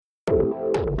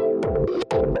Welcome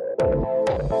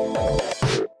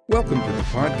to the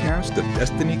podcast of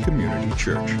Destiny Community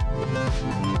Church.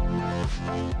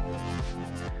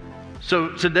 So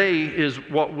today is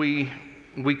what we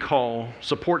call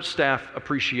Support Staff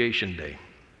Appreciation Day.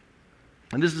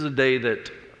 And this is a day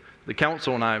that the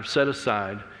council and I have set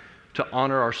aside to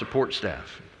honor our support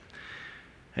staff.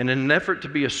 And in an effort to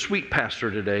be a sweet pastor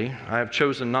today, I have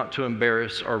chosen not to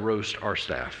embarrass or roast our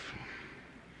staff.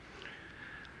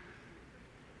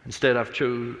 Instead, I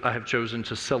have chosen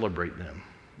to celebrate them,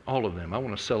 all of them. I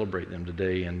want to celebrate them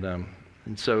today. And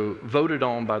so, voted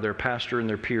on by their pastor and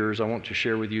their peers, I want to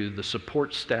share with you the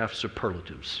support staff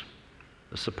superlatives.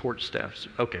 The support staff,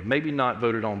 okay, maybe not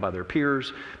voted on by their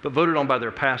peers, but voted on by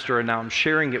their pastor, and now I'm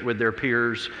sharing it with their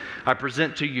peers. I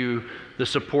present to you the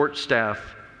support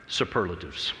staff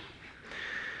superlatives.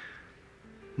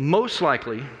 Most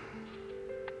likely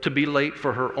to be late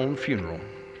for her own funeral,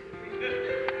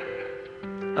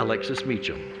 Alexis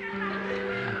Meacham.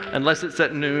 Unless it's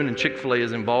at noon and Chick-fil-A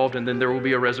is involved, and then there will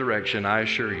be a resurrection, I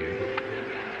assure you.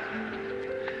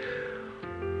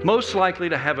 Most likely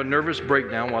to have a nervous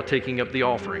breakdown while taking up the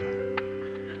offering,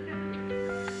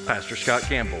 Pastor Scott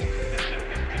Campbell.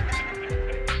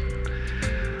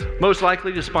 Most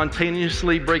likely to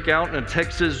spontaneously break out in a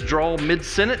Texas drawl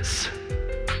mid-sentence,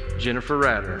 Jennifer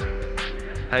Ratter.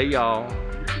 Hey, y'all.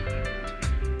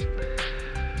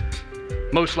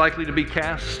 Most likely to be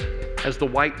cast as the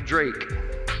white Drake,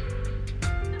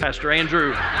 Pastor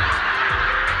Andrew.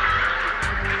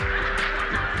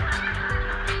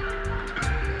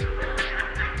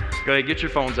 Go ahead, get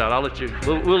your phones out. I'll let you.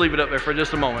 We'll leave it up there for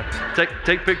just a moment.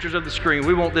 Take pictures of the screen.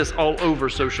 We want this all over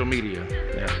social media.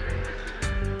 Yeah.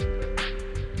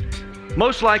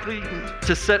 Most likely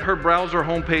to set her browser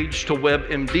homepage to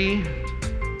WebMD,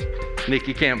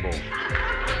 Nikki Campbell,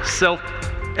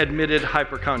 self-admitted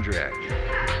hypochondriac.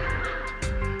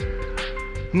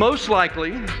 Most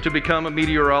likely to become a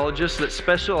meteorologist that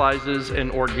specializes in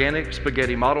organic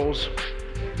spaghetti models,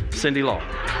 Cindy Law.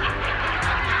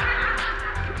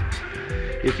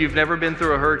 If you've never been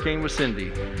through a hurricane with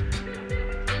Cindy,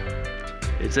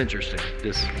 it's interesting.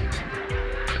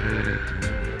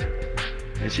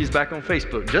 And she's back on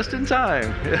Facebook just in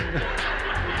time.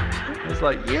 It's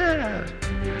like, yeah.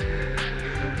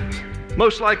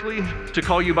 Most likely to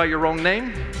call you by your wrong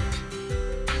name,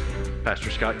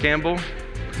 Pastor Scott Campbell.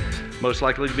 Most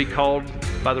likely to be called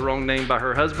by the wrong name by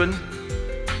her husband,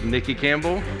 Nikki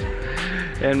Campbell.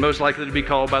 And most likely to be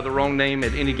called by the wrong name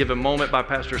at any given moment by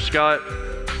Pastor Scott,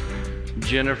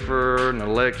 Jennifer and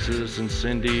Alexis and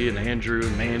Cindy and Andrew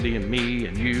and Mandy and me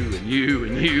and you and you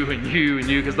and you and you and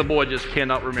you, because the boy just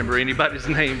cannot remember anybody's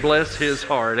name. Bless his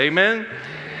heart. Amen?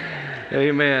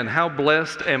 Amen. How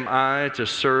blessed am I to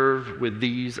serve with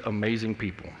these amazing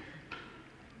people.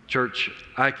 Church,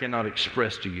 I cannot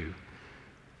express to you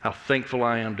how thankful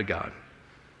I am to God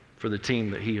for the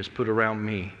team that He has put around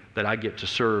me that I get to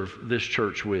serve this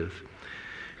church with.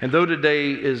 And though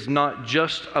today is not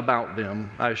just about them,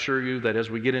 I assure you that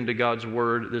as we get into God's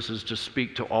Word, this is to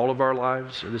speak to all of our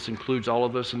lives. This includes all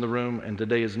of us in the room, and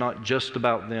today is not just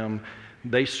about them.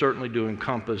 They certainly do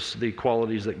encompass the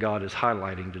qualities that God is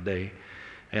highlighting today,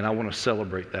 and I want to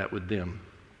celebrate that with them.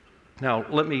 Now,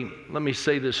 let me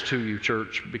say this to you,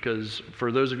 church, because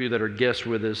for those of you that are guests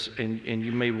with us, and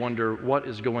you may wonder what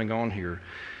is going on here,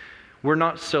 we're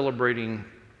not celebrating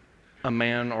a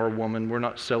man or a woman. We're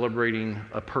not celebrating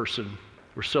a person.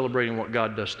 We're celebrating what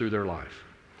God does through their life.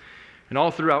 And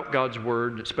all throughout God's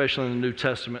Word, especially in the New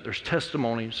Testament, there's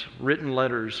testimonies, written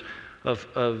letters of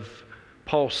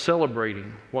Paul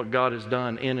celebrating what God has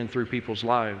done in and through people's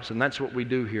lives. And that's what we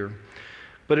do here.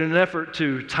 But in an effort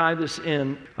to tie this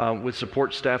in with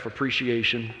support staff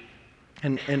appreciation,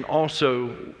 and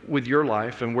also with your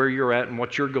life and where you're at and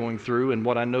what you're going through and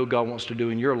what I know God wants to do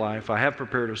in your life, I have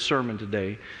prepared a sermon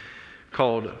today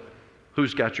called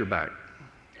Who's Got Your Back?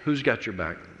 Who's Got Your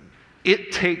Back?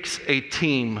 It takes a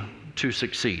team to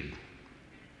succeed.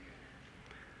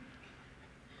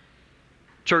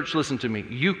 Church, listen to me.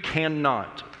 You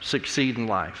cannot succeed in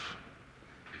life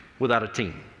without a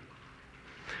team.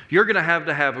 You're going to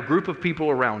have a group of people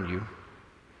around you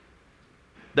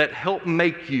that help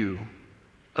make you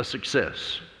a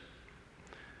success.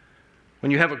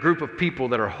 When you have a group of people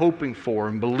that are hoping for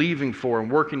and believing for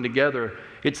and working together,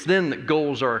 it's then that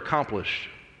goals are accomplished.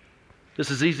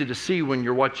 This is easy to see when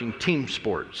you're watching team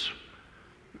sports.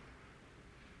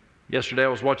 Yesterday I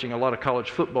was watching a lot of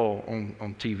college football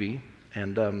on TV,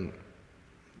 and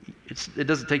it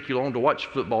doesn't take you long to watch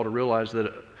football to realize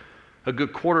that a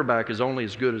good quarterback is only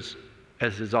as good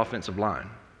as his offensive line.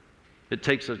 It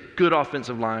takes a good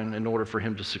offensive line in order for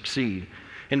him to succeed.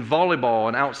 In volleyball,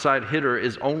 an outside hitter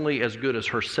is only as good as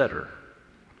her setter.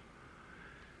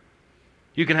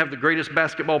 You can have the greatest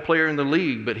basketball player in the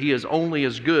league, but he is only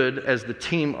as good as the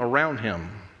team around him.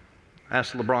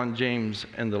 Ask LeBron James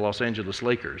and the Los Angeles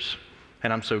Lakers,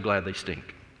 and I'm so glad they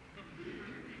stink.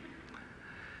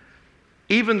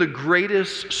 Even the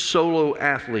greatest solo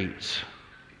athletes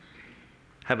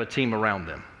have a team around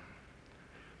them.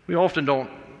 We often don't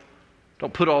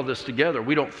put all this together.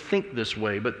 We don't think this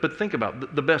way, but think about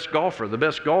it. The best golfer. The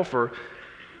best golfer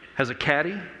has a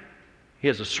caddy. He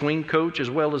has a swing coach as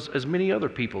well as many other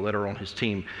people that are on his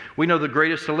team. We know the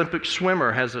greatest Olympic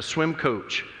swimmer has a swim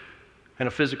coach and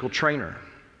a physical trainer.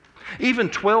 Even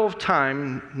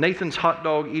 12-time Nathan's hot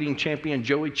dog eating champion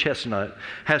Joey Chestnut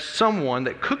has someone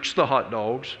that cooks the hot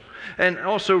dogs and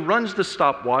also runs the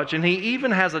stopwatch, and he even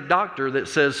has a doctor that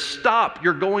says, "Stop,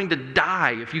 you're going to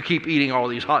die if you keep eating all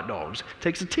these hot dogs." It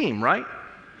takes a team, right?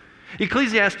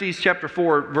 Ecclesiastes chapter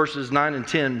 4, verses 9 and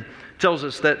 10 tells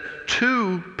us that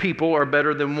 2 people are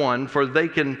better than 1, for they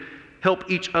can help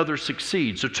each other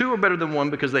succeed. So 2 are better than 1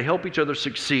 because they help each other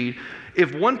succeed.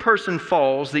 If one person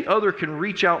falls, the other can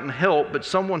reach out and help, but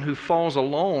someone who falls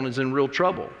alone is in real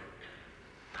trouble.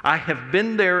 I have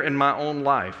been there in my own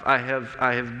life. I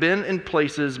have been in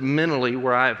places mentally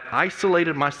where I have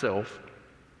isolated myself.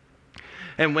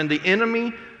 And when the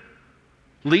enemy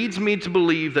leads me to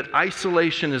believe that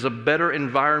isolation is a better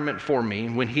environment for me,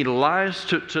 when he lies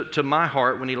to my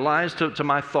heart, when he lies to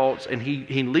my thoughts, and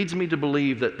he leads me to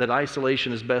believe that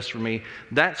isolation is best for me,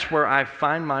 that's where I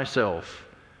find myself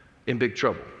in big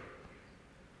trouble.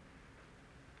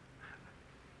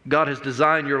 God has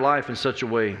designed your life in such a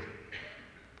way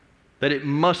that it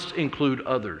must include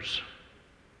others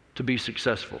to be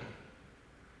successful.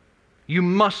 You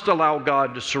must allow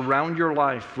God to surround your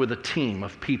life with a team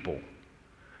of people.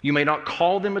 You may not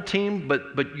call them a team,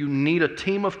 but you need a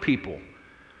team of people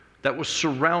that will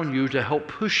surround you to help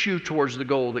push you towards the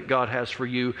goal that God has for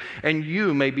you, and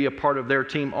you may be a part of their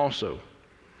team also.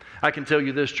 I can tell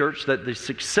you this, church, that the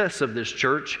success of this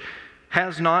church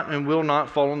has not and will not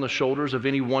fall on the shoulders of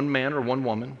any one man or one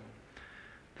woman.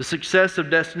 The success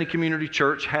of Destiny Community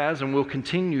Church has and will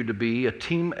continue to be a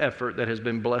team effort that has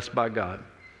been blessed by God.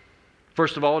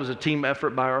 First of all, it is a team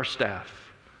effort by our staff.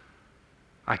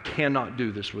 I cannot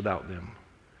do this without them.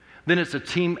 Then it's a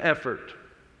team effort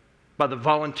by the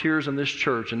volunteers in this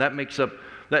church, and that makes up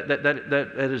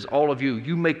that is all of you.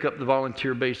 You make up the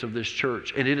volunteer base of this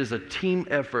church, and it is a team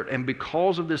effort. And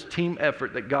because of this team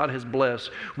effort that God has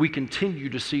blessed, we continue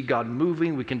to see God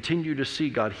moving. We continue to see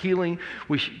God healing.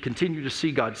 We continue to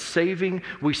see God saving.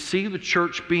 We see the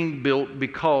church being built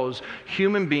because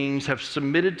human beings have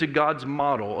submitted to God's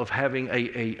model of having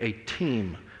a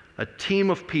team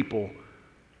of people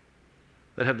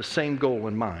that have the same goal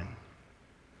in mind.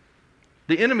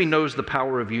 The enemy knows the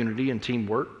power of unity and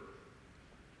teamwork.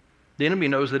 The enemy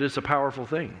knows that it's a powerful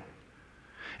thing.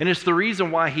 And it's the reason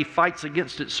why he fights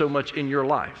against it so much in your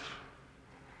life.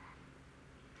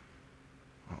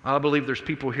 I believe there's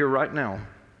people here right now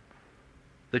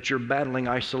that you're battling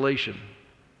isolation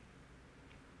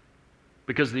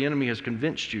because the enemy has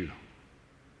convinced you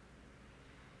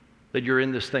that you're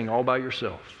in this thing all by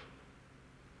yourself.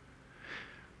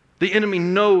 The enemy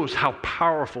knows how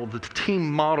powerful the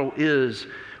team model is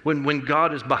when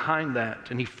God is behind that,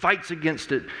 and he fights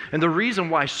against it. And the reason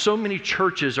why so many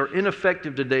churches are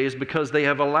ineffective today is because they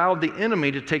have allowed the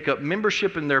enemy to take up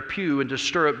membership in their pew and to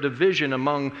stir up division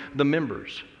among the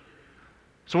members.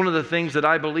 It's one of the things that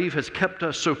I believe has kept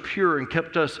us so pure and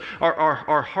kept us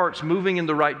our hearts moving in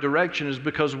the right direction is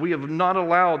because we have not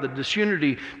allowed the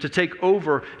disunity to take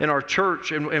over in our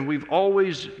church, and we've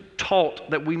always taught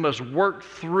that we must work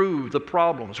through the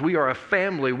problems. We are a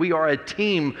family. We are a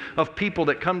team of people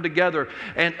that come together,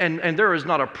 and there is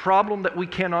not a problem that we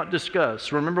cannot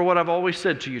discuss. Remember what I've always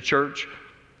said to you, church: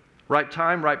 right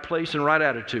time, right place, and right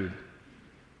attitude.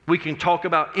 We can talk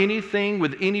about anything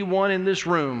with anyone in this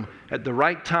room at the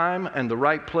right time and the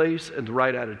right place and the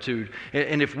right attitude.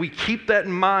 And if we keep that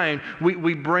in mind,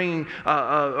 we bring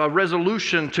a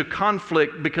resolution to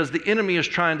conflict, because the enemy is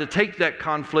trying to take that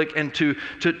conflict and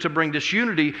to bring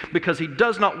disunity, because he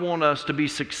does not want us to be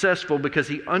successful, because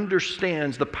he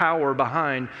understands the power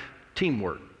behind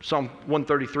teamwork. Psalm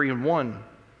 133:1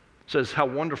 says how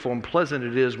wonderful and pleasant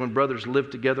it is when brothers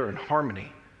live together in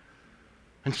harmony.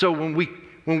 And so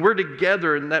when we're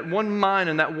together in that one mind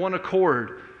and that one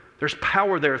accord, there's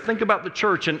power there. Think about the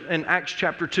church in Acts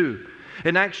chapter 2.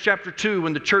 In Acts chapter 2,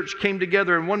 when the church came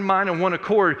together in one mind and one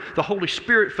accord, the Holy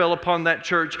Spirit fell upon that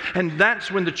church, and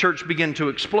that's when the church began to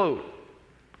explode.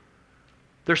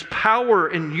 There's power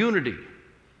in unity.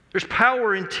 There's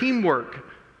power in teamwork.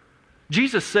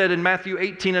 Jesus said in Matthew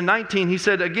 18 and 19, he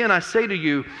said, again, I say to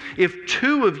you, if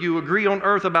two of you agree on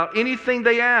earth about anything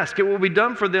they ask, it will be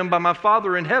done for them by my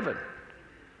Father in heaven.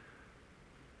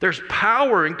 There's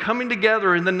power in coming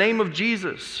together in the name of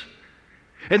Jesus.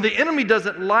 And the enemy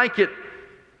doesn't like it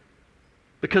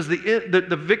because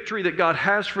the victory that God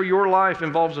has for your life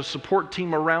involves a support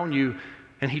team around you,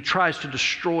 and he tries to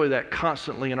destroy that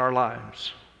constantly in our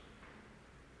lives.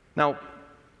 Now,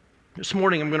 this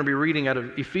morning I'm going to be reading out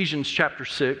of Ephesians chapter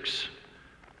 6,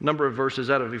 a number of verses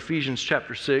out of Ephesians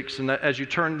chapter 6. And as you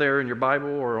turn there in your Bible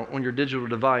or on your digital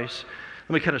device,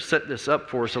 let me kind of set this up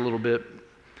for us a little bit.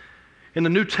 In the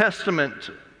New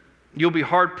Testament, you'll be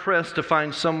hard-pressed to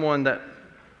find someone that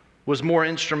was more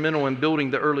instrumental in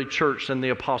building the early church than the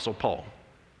Apostle Paul.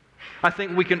 I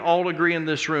think we can all agree in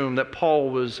this room that Paul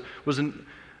was an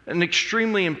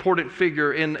extremely important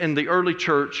figure in the early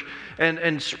church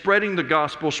and spreading the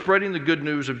gospel, spreading the good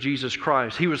news of Jesus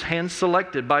Christ. He was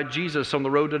hand-selected by Jesus on the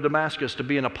road to Damascus to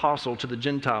be an apostle to the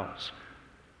Gentiles.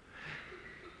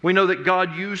 We know that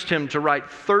God used him to write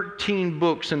 13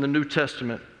 books in the New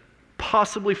Testament,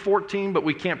 possibly 14, but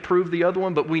we can't prove the other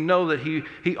one, but we know that he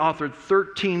authored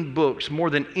 13 books, more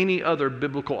than any other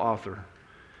biblical author.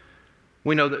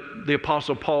 We know that the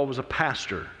Apostle Paul was a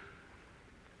pastor.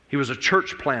 He was a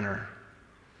church planner.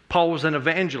 Paul was an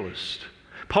evangelist.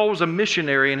 Paul was a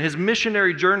missionary, and his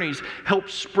missionary journeys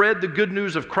helped spread the good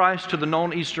news of Christ to the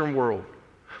non-Eastern world.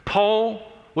 Paul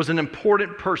was an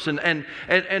important person, and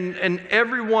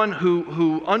everyone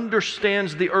who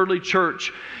understands the early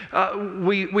church,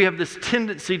 we have this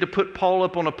tendency to put Paul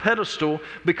up on a pedestal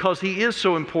because he is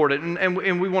so important,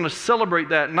 and we want to celebrate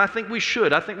that, and I think we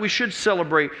should. I think we should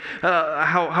celebrate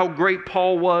how great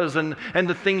Paul was and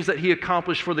the things that he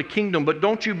accomplished for the kingdom, but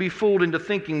don't you be fooled into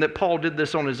thinking that Paul did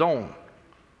this on his own.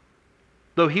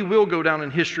 Though he will go down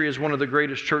in history as one of the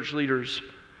greatest church leaders,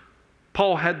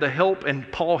 Paul had the help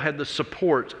and Paul had the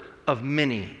support of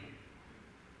many.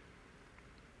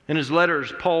 In his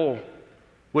letters, Paul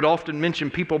would often mention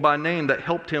people by name that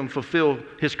helped him fulfill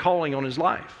his calling on his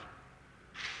life.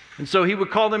 And so he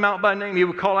would call them out by name. He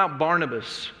would call out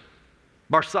Barnabas,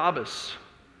 Barsabbas.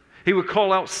 He would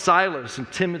call out Silas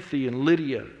and Timothy and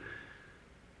Lydia.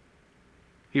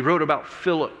 He wrote about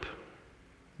Philip,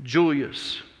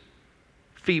 Julius,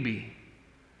 Phoebe.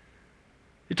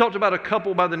 He talked about a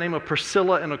couple by the name of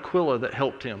Priscilla and Aquila that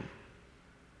helped him.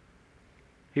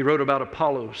 He wrote about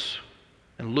Apollos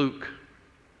and Luke.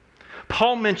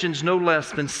 Paul mentions no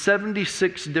less than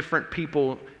 76 different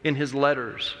people in his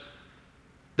letters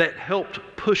that helped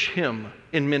push him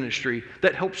in ministry,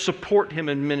 that helped support him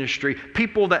in ministry,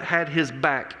 people that had his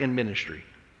back in ministry.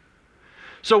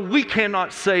 So we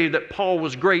cannot say that Paul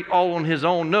was great all on his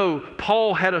own. No,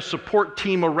 Paul had a support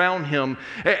team around him,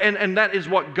 and that is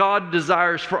what God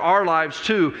desires for our lives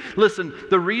too. Listen,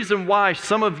 the reason why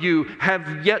some of you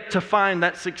have yet to find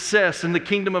that success in the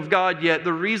kingdom of God yet,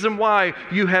 the reason why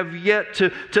you have yet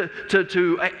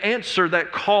to answer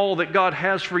that call that God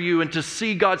has for you and to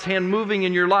see God's hand moving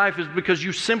in your life is because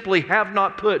you simply have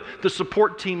not put the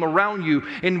support team around you.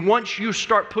 And once you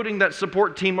start putting that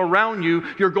support team around you,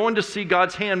 you're going to see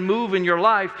God's hand move in your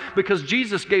life, because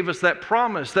Jesus gave us that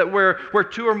promise that where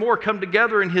two or more come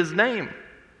together in His name.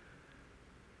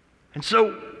 And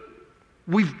so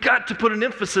we've got to put an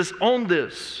emphasis on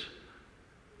this.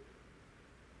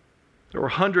 There were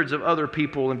hundreds of other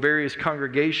people in various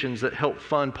congregations that helped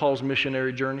fund Paul's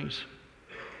missionary journeys.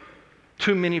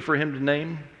 Too many for him to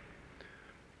name.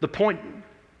 The point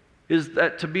is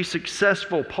that to be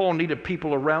successful, Paul needed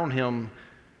people around him.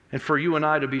 And for you and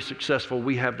I to be successful,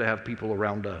 we have to have people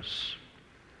around us.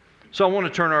 So I want to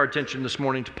turn our attention this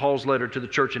morning to Paul's letter to the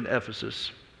church in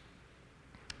Ephesus.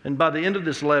 And by the end of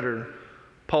this letter,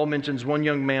 Paul mentions one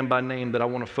young man by name that I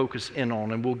want to focus in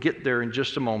on, and we'll get there in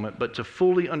just a moment. But to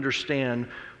fully understand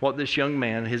what this young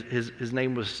man, his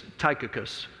name was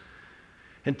Tychicus.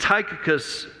 And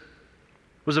Tychicus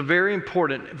was a very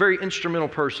important, very instrumental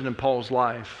person in Paul's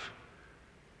life.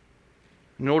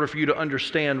 In order for you to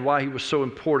understand why he was so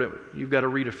important, you've got to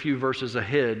read a few verses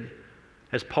ahead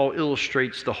as Paul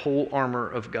illustrates the whole armor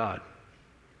of God.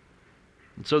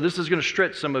 And so this is going to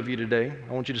stretch some of you today.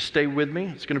 I want you to stay with me.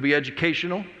 It's going to be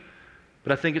educational,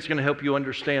 but I think it's going to help you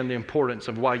understand the importance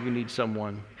of why you need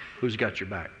someone who's got your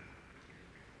back.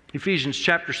 Ephesians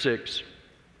chapter 6,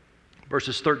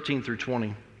 verses 13 through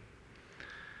 20.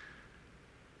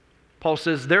 Paul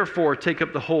says, "Therefore, take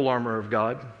up the whole armor of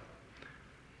God,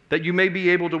 that you may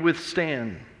be able to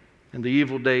withstand in the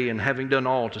evil day, and having done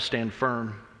all, to stand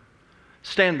firm.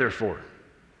 Stand therefore,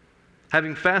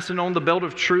 having fastened on the belt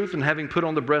of truth, and having put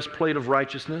on the breastplate of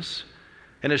righteousness,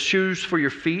 And as shoes for your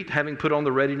feet, having put on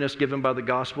the readiness given by the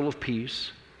gospel of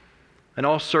peace, in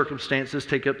all circumstances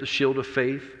take up the shield of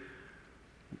faith,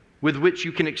 with which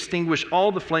you can extinguish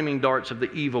all the flaming darts of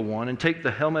the evil one, and take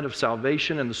the helmet of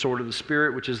salvation and the sword of the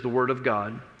Spirit, which is the word of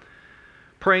God,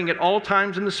 praying at all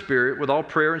times in the Spirit with all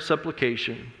prayer and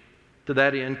supplication. To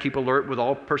that end, keep alert with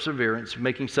all perseverance,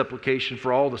 making supplication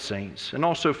for all the saints, and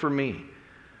also for me,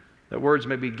 that words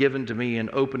may be given to me in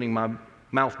opening my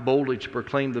mouth boldly to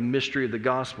proclaim the mystery of the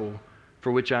gospel,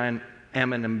 for which I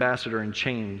am an ambassador in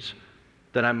chains,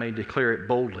 that I may declare it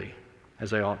boldly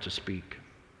as I ought to speak.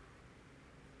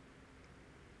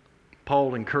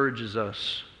 Paul encourages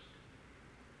us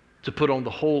to put on the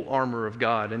whole armor of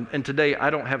God. And today I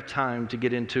don't have time to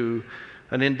get into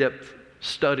an in-depth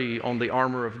study on the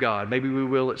armor of God. Maybe we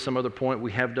will at some other point.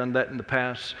 We have done that in the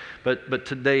past. But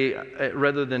today,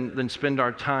 rather than spend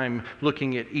our time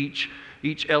looking at each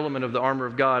element of the armor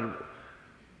of God,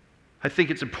 I think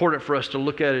it's important for us to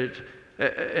look at it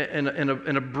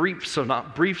in a brief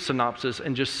synopsis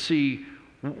and just see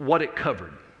what it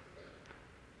covered.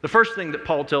 The first thing that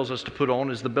Paul tells us to put on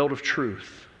is the belt of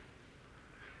truth.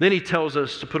 Then he tells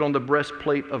us to put on the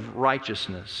breastplate of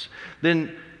righteousness.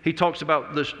 Then he talks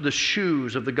about the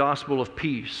shoes of the gospel of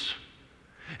peace.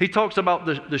 He talks about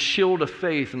the shield of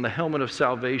faith and the helmet of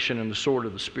salvation and the sword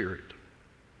of the Spirit.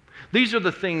 These are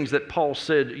the things that Paul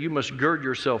said, you must gird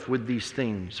yourself with these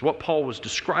things. What Paul was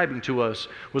describing to us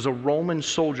was a Roman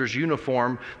soldier's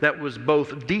uniform that was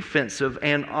both defensive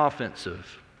and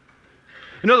offensive.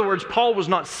 In other words, Paul was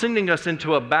not sending us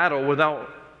into a battle without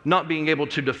not being able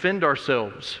to defend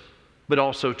ourselves, but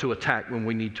also to attack when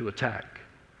we need to attack.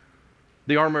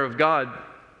 The armor of God,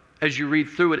 as you read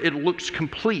through it, it looks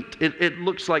complete. It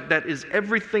looks like that is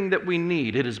everything that we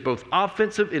need. It is both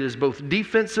offensive, it is both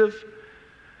defensive.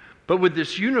 But with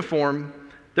this uniform,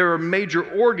 there are major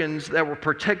organs that were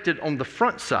protected on the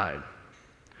front side.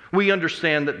 We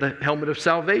understand that the helmet of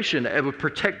salvation, it would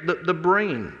protect the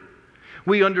brain.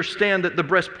 We understand that the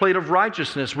breastplate of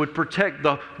righteousness would protect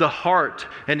the heart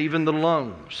and even the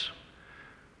lungs.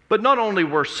 But not only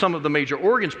were some of the major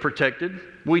organs protected,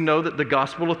 we know that the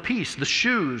gospel of peace, the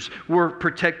shoes, were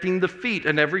protecting the feet,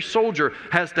 and every soldier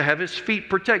has to have his feet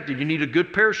protected. You need a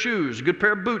good pair of shoes, a good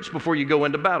pair of boots before you go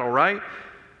into battle, right?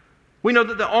 We know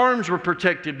that the arms were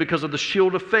protected because of the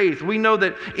shield of faith. We know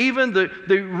that even the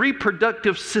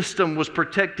reproductive system was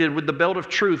protected with the belt of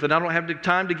truth. And I don't have the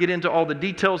time to get into all the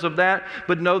details of that,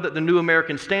 but know that the New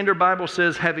American Standard Bible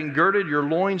says, having girded your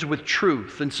loins with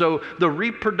truth. And so the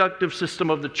reproductive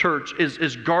system of the church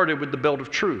is guarded with the belt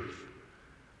of truth.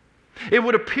 It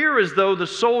would appear as though the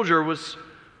soldier was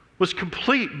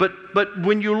complete, but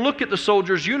when you look at the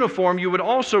soldier's uniform, you would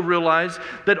also realize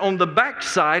that on the back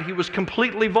side, he was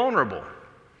completely vulnerable.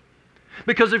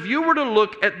 Because if you were to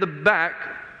look at the back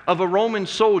of a Roman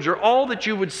soldier, all that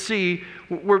you would see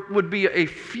would be a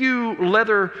few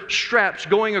leather straps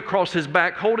going across his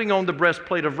back, holding on the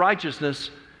breastplate of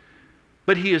righteousness,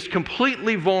 but he is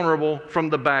completely vulnerable from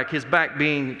the back, his back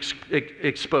being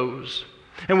exposed.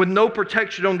 And with no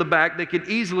protection on the back, they could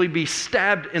easily be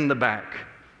stabbed in the back.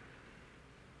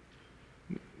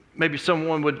 Maybe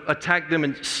someone would attack them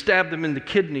and stab them in the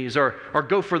kidneys or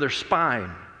go for their spine.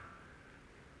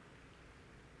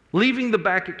 Leaving the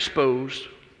back exposed,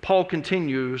 Paul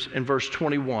continues in verse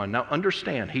 21. Now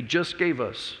understand, he just gave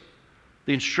us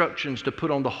the instructions to put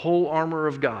on the whole armor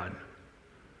of God.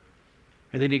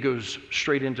 And then he goes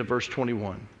straight into verse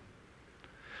 21.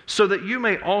 So that you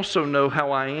may also know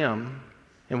how I am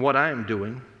and what I am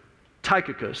doing,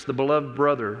 Tychicus, the beloved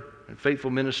brother and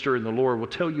faithful minister in the Lord, will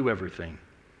tell you everything.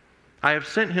 I have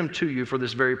sent him to you for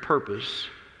this very purpose,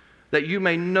 that you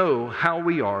may know how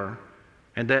we are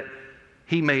and that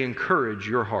he may encourage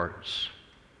your hearts.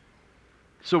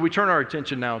 So we turn our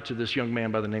attention now to this young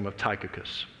man by the name of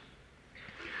Tychicus.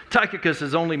 Tychicus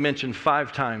is only mentioned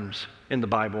 5 times in the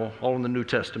Bible, all in the New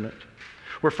Testament.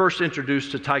 We're first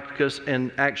introduced to Tychicus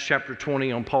in Acts chapter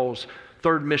 20 on Paul's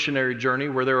 3rd missionary journey,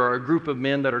 where there are a group of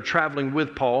men that are traveling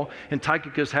with Paul, and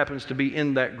Tychicus happens to be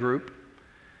in that group.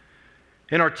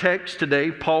 In our text today,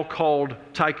 Paul called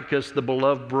Tychicus the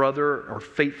beloved brother or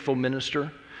faithful minister.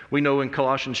 We know in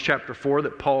Colossians chapter 4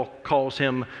 that Paul calls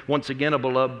him once again a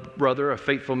beloved brother, a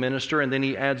faithful minister, and then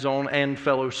he adds on, and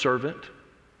fellow servant.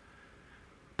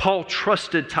 Paul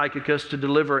trusted Tychicus to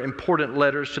deliver important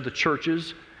letters to the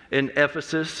churches in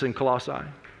Ephesus and Colossae.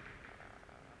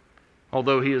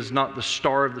 Although he is not the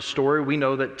star of the story, we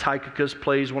know that Tychicus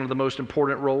plays one of the most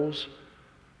important roles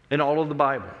in all of the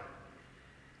Bible.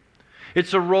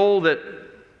 It's a role that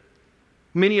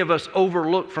many of us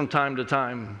overlook from time to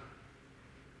time.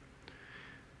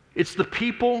 It's the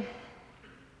people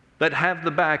that have the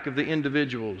back of the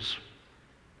individuals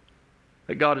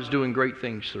that God is doing great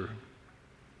things through.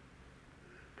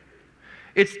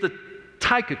 It's the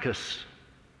Tychicus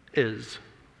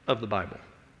of the Bible.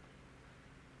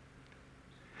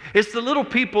 It's the little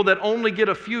people that only get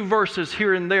a few verses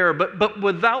here and there, but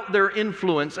without their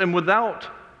influence and without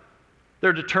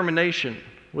their determination,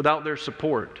 without their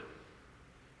support,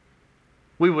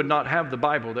 we would not have the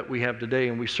Bible that we have today,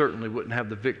 and we certainly wouldn't have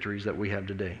the victories that we have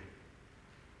today.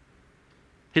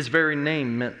 His very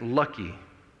name meant lucky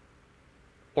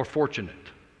or fortunate.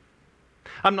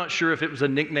 I'm not sure if it was a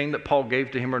nickname that Paul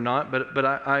gave to him or not, but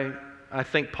I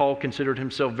think Paul considered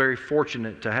himself very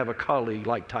fortunate to have a colleague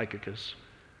like Tychicus.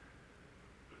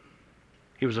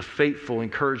 He was a faithful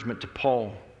encouragement to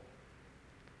Paul.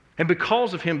 And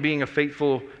because of him being a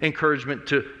faithful encouragement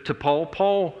to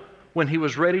Paul, when he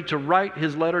was ready to write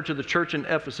his letter to the church in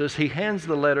Ephesus, he hands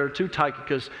the letter to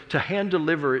Tychicus to hand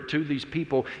deliver it to these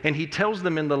people. And he tells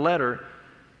them in the letter,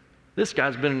 this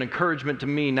guy's been an encouragement to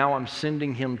me, now I'm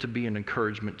sending him to be an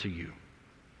encouragement to you.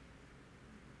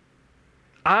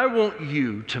 I want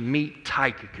you to meet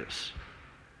Tychicus.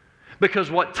 Because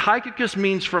what Tychicus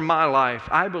means for my life,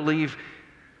 I believe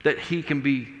that he can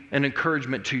be an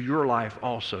encouragement to your life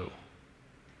also.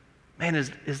 Man,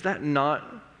 is that not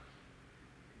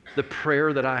the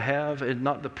prayer that I have and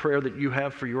not the prayer that you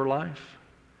have for your life?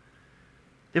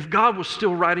 If God was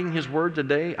still writing His Word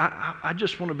today, I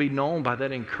just want to be known by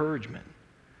that encouragement.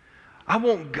 I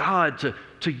want God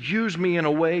to use me in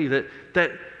a way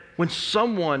that when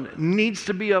someone needs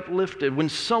to be uplifted, when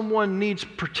someone needs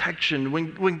protection,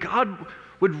 when God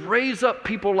would raise up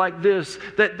people like this,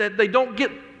 that they don't get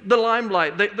the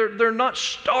limelight. They're not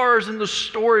stars in the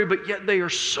story, but yet they are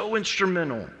so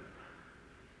instrumental.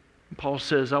 And Paul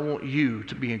says, I want you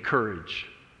to be encouraged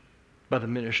by the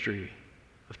ministry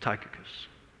of Tychicus.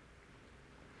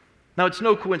 Now, it's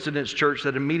no coincidence, church,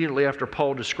 that immediately after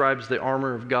Paul describes the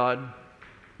armor of God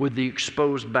with the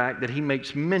exposed back, that he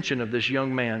makes mention of this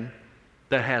young man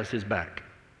that has his back,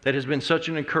 that has been such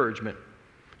an encouragement.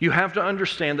 You have to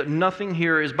understand that nothing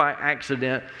here is by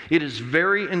accident. It is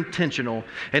very intentional.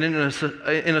 And in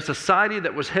a society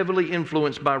that was heavily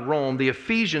influenced by Rome, the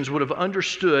Ephesians would have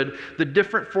understood the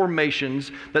different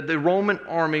formations that the Roman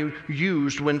army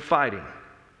used when fighting.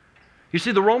 You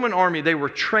see, the Roman army, they were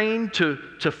trained to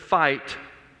fight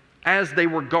as they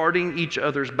were guarding each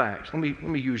other's backs. Let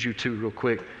me use you two real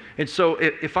quick. And so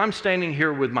if I'm standing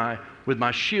here with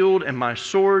my shield and my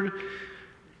sword,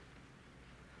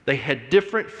 they had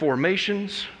different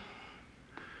formations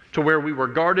to where we were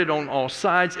guarded on all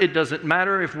sides. It doesn't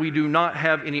matter if we do not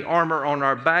have any armor on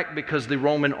our back, because the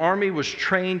Roman army was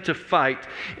trained to fight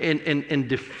in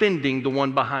defending the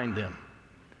one behind them.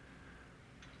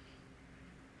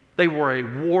 They were a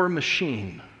war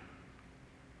machine.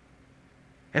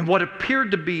 And what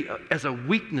appeared to be as a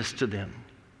weakness to them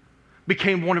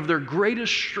became one of their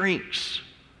greatest strengths.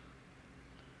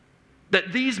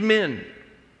 That these men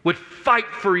would fight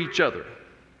for each other.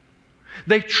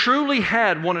 They truly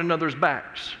had one another's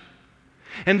backs.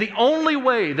 And the only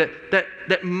way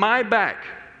that my back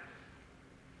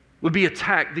would be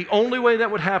attacked, the only way that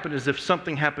would happen is if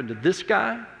something happened to this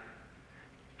guy,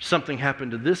 something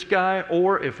happened to this guy,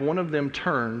 or if one of them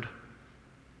turned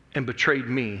and betrayed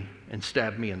me and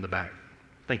stabbed me in the back.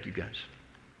 Thank you, guys.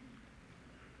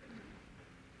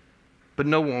 But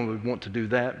no one would want to do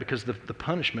that, because the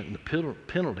punishment and the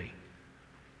penalty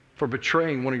for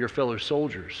betraying one of your fellow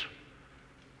soldiers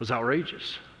was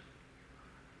outrageous.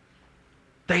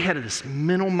 They had this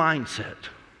mental mindset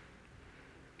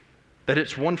that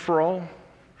it's one for all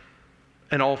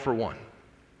and all for one.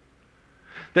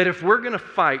 That if we're going to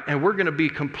fight and we're going to be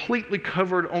completely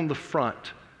covered on the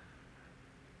front,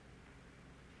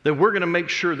 then we're going to make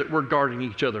sure that we're guarding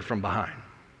each other from behind.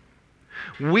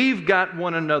 We've got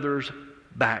one another's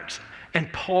backs.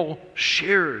 And Paul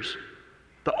shares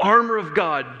the armor of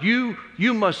God. You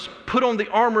must put on the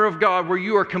armor of God where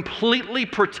you are completely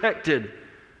protected.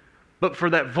 But for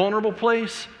that vulnerable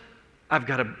place, I've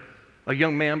got a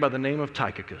young man by the name of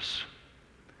Tychicus.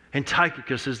 And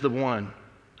Tychicus is the one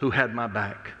who had my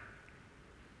back.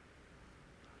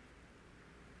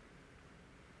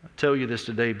 I tell you this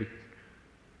today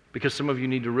because some of you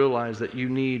need to realize that you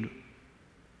need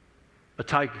a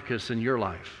Tychicus in your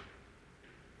life.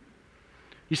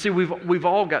 You see, we've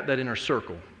all got that inner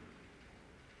circle.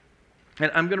 And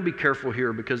I'm going to be careful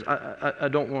here because I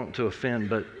don't want to offend,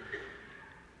 but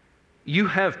you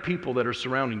have people that are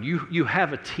surrounding you. You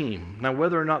have a team. Now,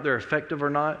 whether or not they're effective or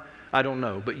not, I don't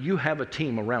know, but you have a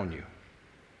team around you.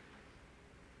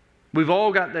 We've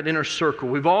all got that inner circle.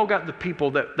 We've all got the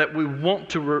people that we want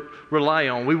to rely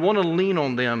on. We want to lean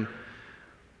on them.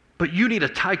 But you need a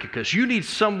Tychicus. You need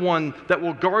someone that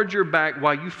will guard your back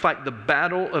while you fight the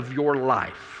battle of your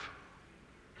life.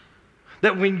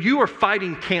 That when you are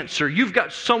fighting cancer, you've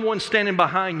got someone standing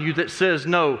behind you that says,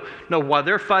 no, while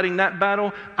they're fighting that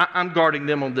battle, I'm guarding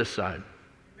them on this side.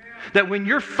 That when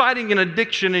you're fighting an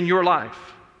addiction in your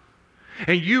life,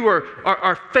 and you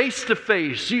are face to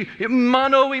face,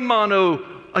 mano a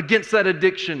mano against that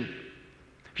addiction,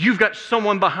 you've got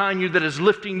someone behind you that is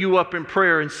lifting you up in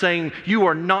prayer and saying, you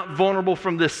are not vulnerable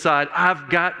from this side. I've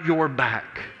got your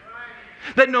back.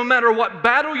 That no matter what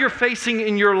battle you're facing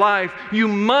in your life, you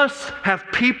must have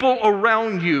people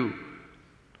around you,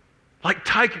 like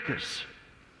Tychicus,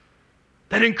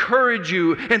 that encourage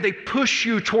you and they push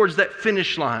you towards that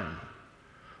finish line.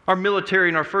 Our military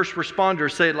and our first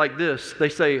responders say it like this. They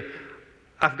say,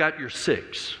 I've got your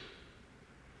six.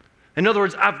 In other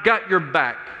words, I've got your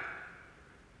back.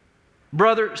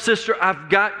 Brother, sister, I've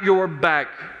got your back.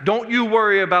 Don't you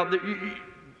worry about that.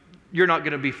 You're not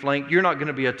going to be flanked. You're not going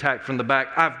to be attacked from the back.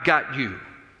 I've got you.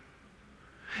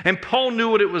 And Paul knew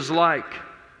what it was like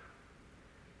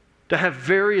to have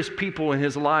various people in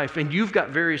his life, and you've got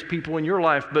various people in your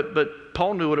life, but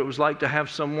Paul knew what it was like to have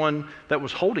someone that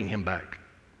was holding him back.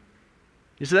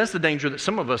 You see, that's the danger that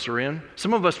some of us are in.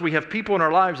 Some of us, we have people in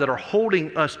our lives that are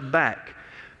holding us back.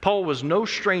 Paul was no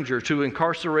stranger to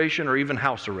incarceration or even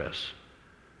house arrest.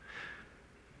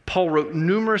 Paul wrote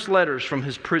numerous letters from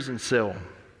his prison cell.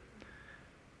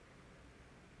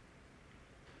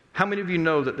 How many of you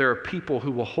know that there are people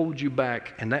who will hold you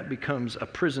back and that becomes a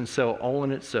prison cell all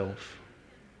in itself?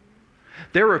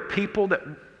 There are people that,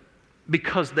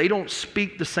 because they don't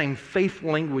speak the same faith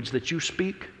language that you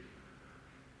speak,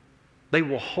 they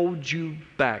will hold you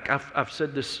back. I've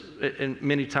said this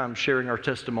many times sharing our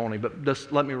testimony, but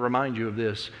just let me remind you of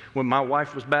this. When my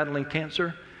wife was battling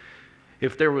cancer,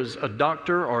 if there was a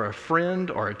doctor or a friend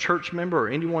or a church member or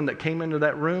anyone that came into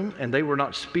that room and they were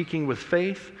not speaking with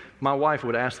faith, my wife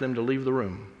would ask them to leave the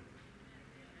room.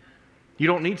 You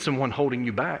don't need someone holding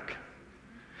you back.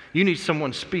 You need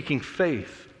someone speaking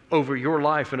faith over your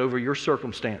life and over your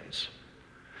circumstance.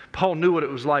 Paul knew what it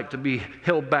was like to be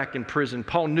held back in prison.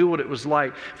 Paul knew what it was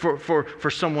like for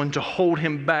someone to hold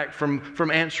him back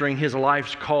from answering his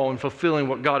life's call and fulfilling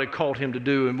what God had called him to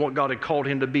do and what God had called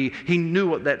him to be. He knew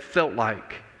what that felt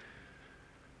like.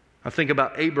 I think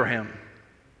about Abraham.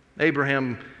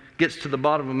 Abraham gets to the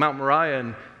bottom of Mount Moriah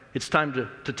and it's time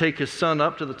to take his son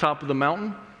up to the top of the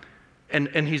mountain.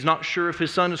 And he's not sure if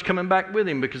his son is coming back with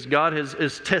him because God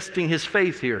is testing his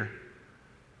faith here.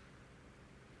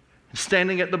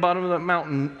 Standing at the bottom of that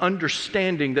mountain,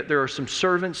 understanding that there are some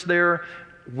servants there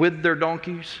with their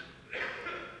donkeys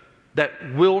that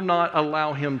will not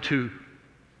allow him to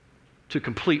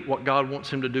complete what God wants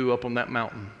him to do up on that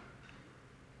mountain.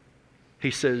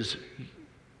 He says,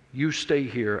 you stay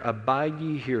here, abide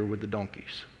ye here with the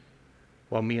donkeys,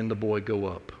 while me and the boy go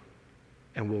up,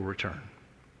 and we'll return.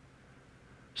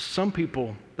 Some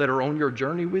people that are on your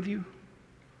journey with you,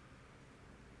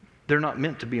 they're not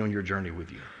meant to be on your journey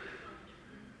with you.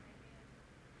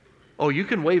 Oh, you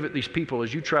can wave at these people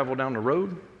as you travel down the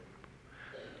road.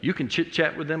 You can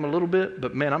chit-chat with them a little bit,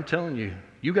 but man, I'm telling you,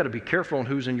 you got to be careful on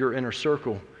who's in your inner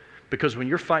circle, because when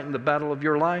you're fighting the battle of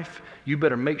your life, you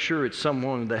better make sure it's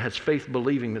someone that has faith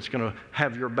believing that's going to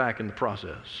have your back in the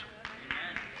process.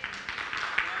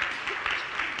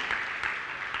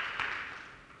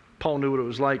 Paul knew what it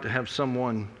was like to have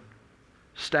someone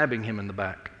stabbing him in the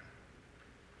back.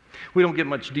 We don't get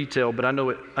much detail, but I know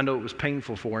it was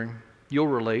painful for him. You'll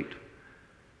relate.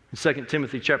 In 2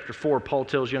 Timothy chapter 4, Paul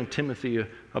tells young Timothy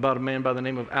about a man by the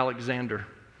name of Alexander.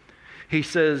 He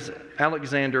says,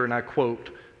 Alexander, and I quote,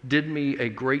 did me a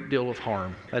great deal of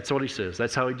harm. That's what he says.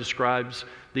 That's how he describes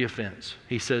the offense.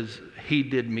 He says, he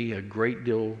did me a great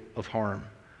deal of harm.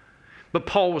 But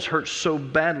Paul was hurt so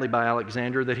badly by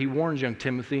Alexander that he warns young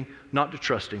Timothy not to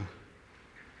trust him.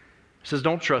 He says,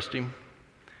 don't trust him.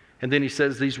 And then he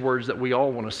says these words that we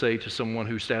all want to say to someone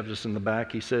who stabs us in the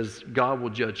back. He says, God will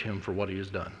judge him for what he has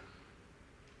done.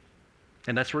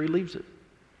 And that's where he leaves it.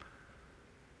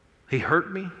 He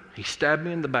hurt me. He stabbed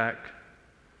me in the back.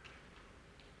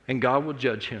 And God will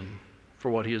judge him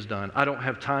for what he has done. I don't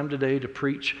have time today to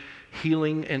preach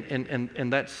healing in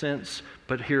that sense,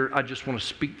 but here I just want to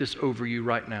speak this over you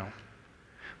right now.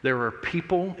 There are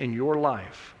people in your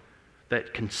life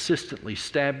that consistently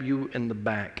stab you in the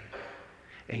back,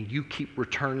 and you keep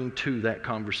returning to that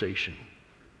conversation.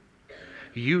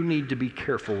 You need to be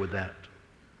careful with that.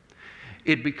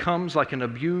 It becomes like an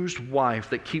abused wife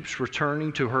that keeps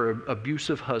returning to her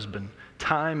abusive husband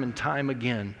time and time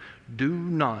again. Do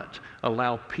not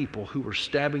allow people who are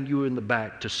stabbing you in the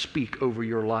back to speak over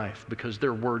your life, because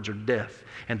their words are death,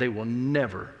 and they will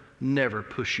never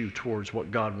push you towards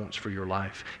what God wants for your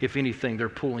life. If anything, they're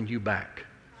pulling you back.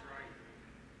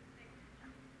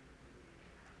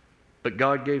 But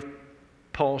God gave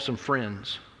Paul some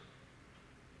friends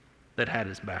that had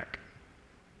his back.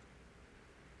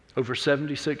 Over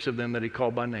 76 of them that he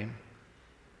called by name.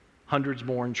 Hundreds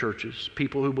more in churches.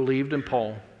 People who believed in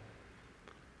Paul.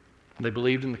 They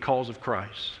believed in the cause of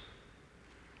Christ.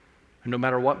 And no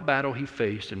matter what battle he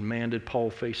faced, and man, did Paul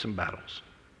face some battles,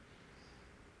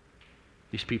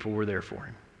 these people were there for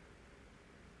him.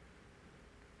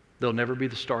 They'll never be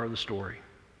the star of the story.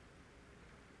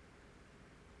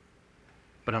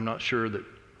 But I'm not sure that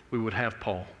we would have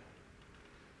Paul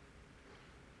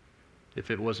if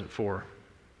it wasn't for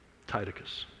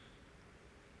Tychicus.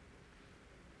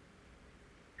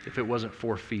 If it wasn't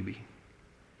for Phoebe,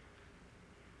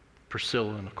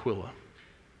 Priscilla and Aquila,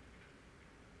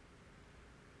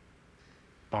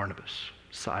 Barnabas,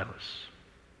 Silas,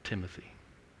 Timothy.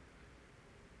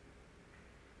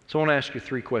 So I want to ask you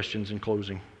 3 questions in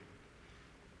closing.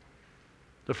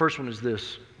 The first one is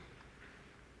this: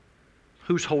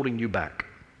 who's holding you back?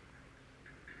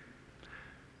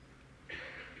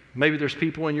 Maybe there's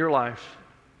people in your life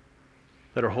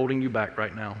that are holding you back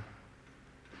right now.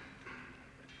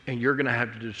 And you're going to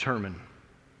have to determine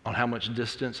on how much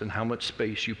distance and how much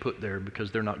space you put there,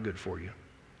 because they're not good for you.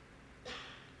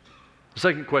 The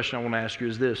second question I want to ask you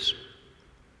is this: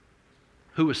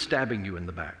 who is stabbing you in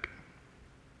the back?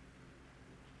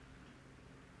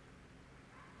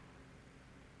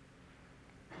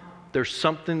 There's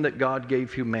something that God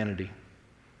gave humanity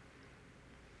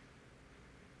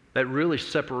that really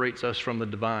separates us from the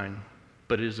divine,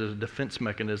 but is a defense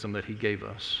mechanism that He gave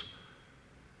us.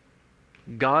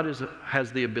 God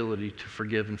has the ability to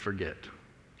forgive and forget.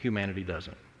 Humanity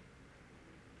doesn't.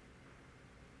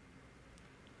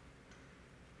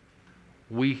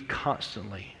 We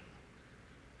constantly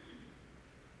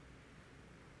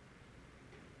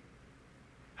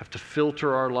have to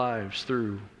filter our lives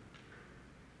through,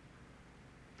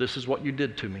 this is what you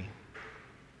did to me.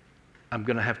 I'm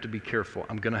going to have to be careful.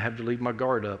 I'm going to have to leave my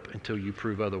guard up until you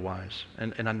prove otherwise.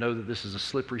 And I know that this is a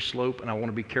slippery slope, and I want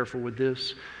to be careful with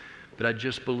this, but I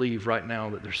just believe right now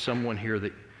that there's someone here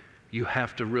that you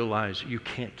have to realize you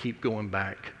can't keep going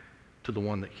back to the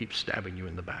one that keeps stabbing you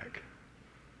in the back,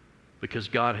 because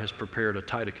God has prepared a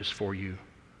Tychicus for you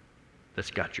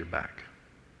that's got your back.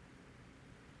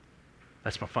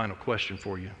 That's my final question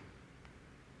for you.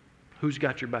 Who's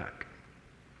got your back?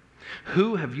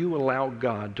 Who have you allowed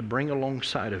God to bring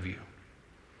alongside of you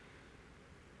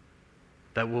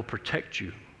that will protect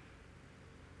you,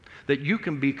 that you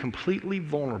can be completely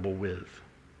vulnerable with?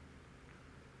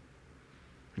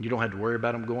 And you don't have to worry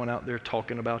about them going out there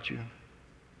talking about you,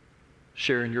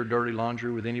 sharing your dirty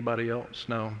laundry with anybody else.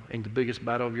 No, in the biggest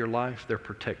battle of your life, they're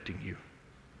protecting you.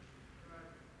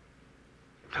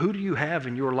 Who do you have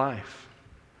in your life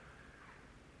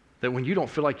that when you don't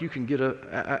feel like you can get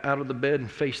out of the bed and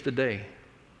face the day,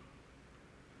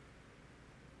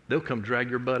 they'll come drag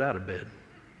your butt out of bed?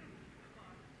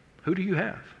 Who do you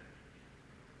have?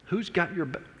 Who's got your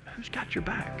back?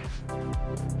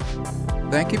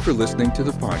 Thank you for listening to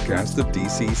the podcast of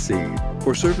DCC.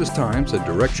 For service times and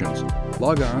directions,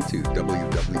 log on to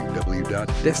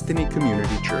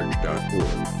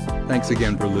www.destinycommunitychurch.org. Thanks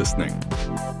again for listening.